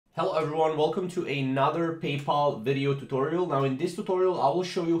Hello everyone, welcome to another PayPal video tutorial. Now in this tutorial, I will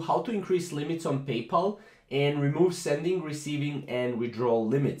show you how to increase limits on PayPal and remove sending, receiving, and withdrawal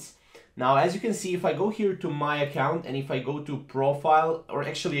limits. Now as you can see, if I go here to my account and if I go to profile or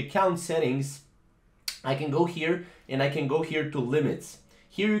actually account settings, I can go here and I can go here to limits.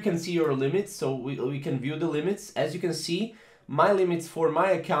 Here you can see your limits, so we can view the limits. As you can see, my limits for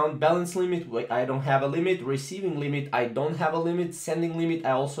my account, balance limit, I don't have a limit, receiving limit, I don't have a limit, sending limit,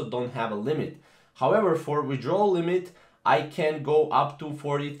 I also don't have a limit. However, for withdrawal limit, I can go up to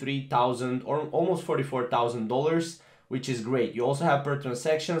 $43,000 or almost $44,000, which is great. You also have per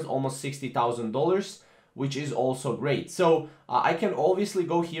transactions, almost $60,000, which is also great. So I can obviously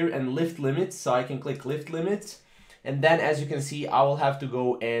go here and lift limits, so I can click lift limits. And then as you can see, I will have to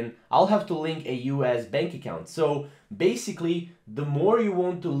go and I'll have to link a US bank account. So basically, the more you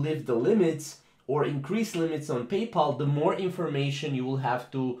want to lift the limits or increase limits on PayPal, the more information you will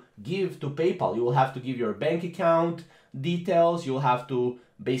have to give to PayPal. You will have to give your bank account details. You'll have to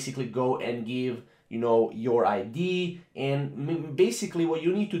basically go and give, your ID. And basically what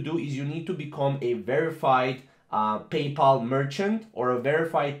you need to do is you need to become a verified PayPal merchant or a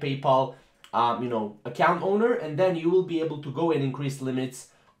verified PayPal account owner, and then you will be able to go and increase limits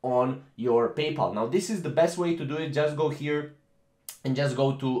on your PayPal. Now, this is the best way to do it. Just go here and just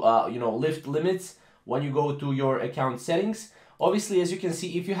go to, lift limits when you go to your account settings. Obviously, as you can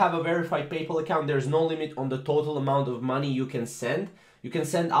see, if you have a verified PayPal account, there's no limit on the total amount of money you can send. You can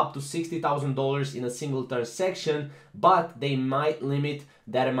send up to $60,000 in a single transaction, but they might limit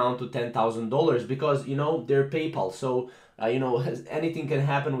that amount to $10,000 because, they're PayPal. So, anything can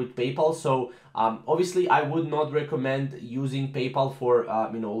happen with PayPal. So obviously I would not recommend using PayPal for,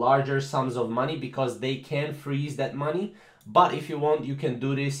 larger sums of money because they can freeze that money. But if you want, you can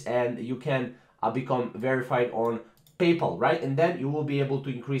do this and you can become verified on PayPal, right? And then you will be able to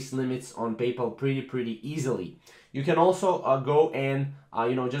increase limits on PayPal pretty easily. You can also go and,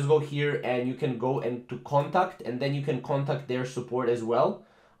 just go here and you can go and to contact, and then you can contact their support as well,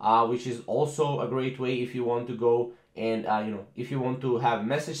 which is also a great way if you want to go and, if you want to have a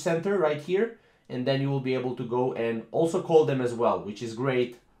message center right here, and then you will be able to go and also call them as well, which is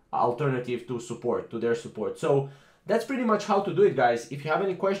great alternative to support, to their support. So that's pretty much how to do it, guys. If you have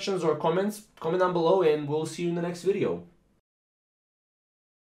any questions or comments, comment down below and we'll see you in the next video.